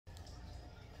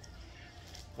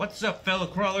What's up, fellow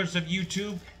crawlers of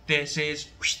YouTube? This is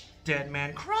Dead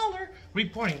Man Crawler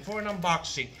reporting for an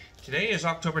unboxing. Today is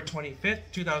October 25th,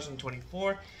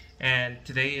 2024, and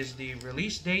today is the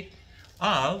release date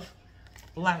of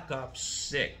Black Ops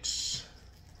 6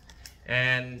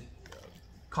 and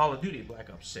Call of Duty Black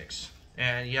Ops 6.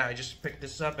 And yeah, I just picked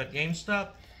this up at GameStop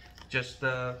just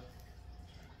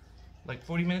like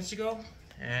 40 minutes ago,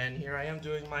 and here I am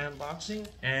doing my unboxing.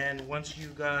 And once you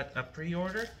got a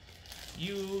pre-order,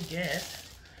 you get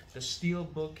the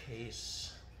Steelbook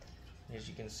case. As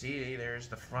you can see, there's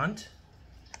the front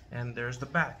and there's the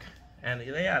back, and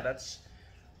yeah, that's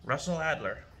Russell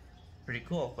Adler. Pretty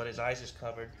cool, but his eyes is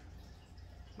covered.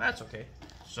 That's okay.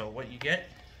 So what you get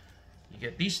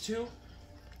these two.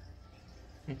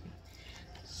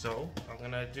 So I'm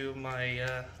gonna do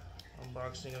my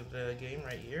unboxing of the game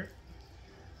right here,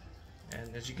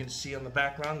 and as you can see on the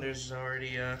background, there's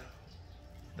already the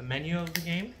menu of the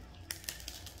game.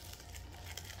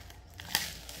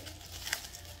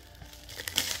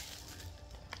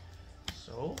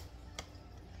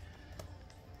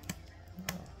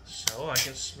 So I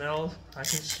can smell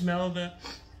the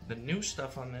new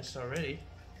stuff on this already.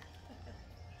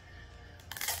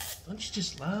 Don't you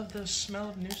just love the smell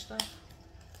of new stuff?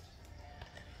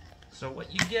 So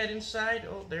what you get inside,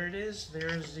 oh, there it is.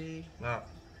 There's the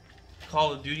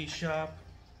Call of Duty shop,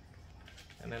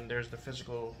 and then there's the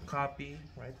physical copy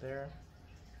right there.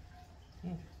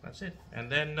 That's it.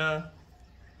 And then what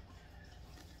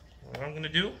I'm gonna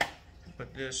do,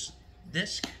 put this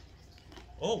disc.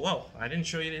 Oh wow, I didn't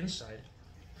show you the inside.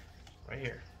 Right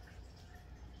here.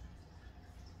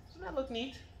 Doesn't that look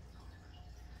neat?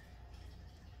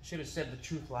 Should have said the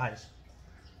truth lies.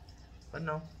 But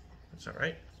no, it's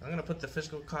alright. So I'm gonna put the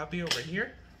physical copy over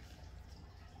here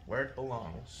where it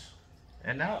belongs.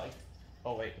 And now,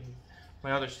 oh wait,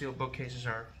 my other steel bookcases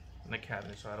are in the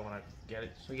cabinet, so I don't want to get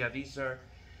it. So yeah, this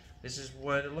is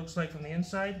what it looks like from the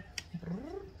inside.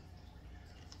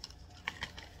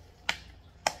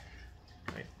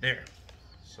 Right there.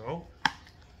 So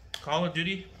Call of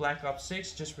Duty Black Ops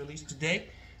 6 just released today,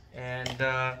 and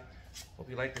hope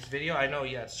you like this video. I know,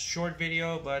 yeah, it's a short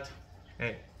video, but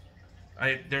hey,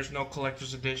 there's no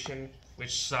collector's edition,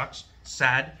 which sucks.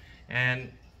 Sad.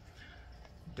 And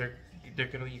you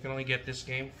can only get this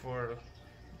game for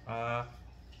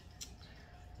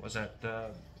was that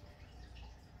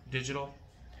digital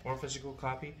or physical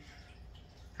copy.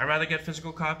 I'd rather get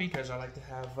physical copy because I like to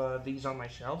have these on my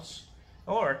shelves.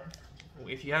 Or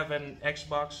if you have an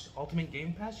Xbox Ultimate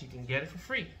Game Pass, you can get it for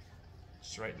free.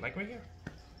 It's right here.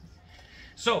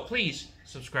 So please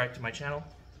subscribe to my channel,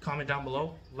 comment down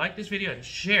below, like this video, and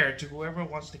share it to whoever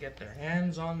wants to get their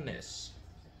hands on this.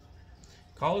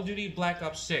 Call of Duty Black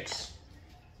Ops 6.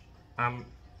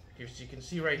 As you can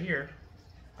see right here,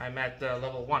 I'm at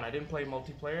level 1. I didn't play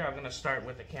multiplayer. I'm gonna start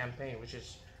with the campaign, which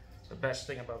is the best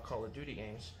thing about Call of Duty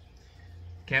games.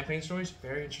 Campaign stories,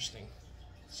 very interesting.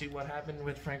 See what happened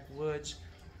with Frank Woods,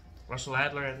 Russell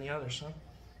Adler, and the others, huh?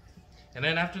 And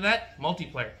then after that,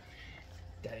 multiplayer.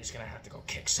 Daddy's gonna have to go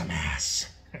kick some ass.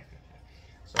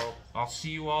 So I'll see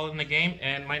you all in the game,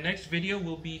 and my next video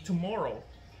will be tomorrow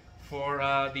for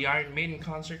the Iron Maiden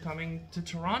concert coming to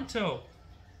Toronto.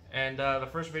 And the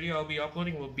first video I'll be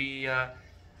uploading will be at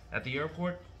the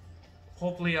airport.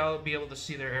 Hopefully I'll be able to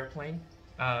see their airplane,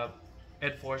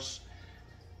 Ed Force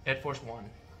 1.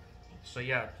 So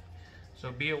yeah.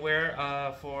 So be aware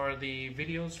for the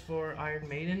videos for Iron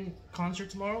Maiden concert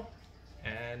tomorrow,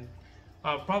 and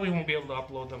probably won't be able to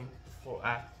upload them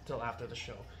till after the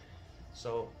show.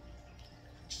 So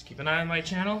just keep an eye on my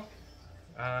channel.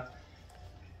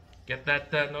 Get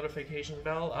that notification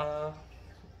bell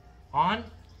on,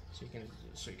 so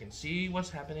you can see what's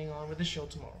happening on with the show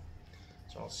tomorrow.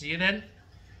 So I'll see you then.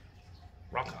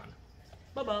 Rock on.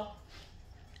 Bye bye.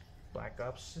 Black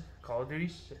Ops Call of Duty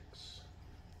 6.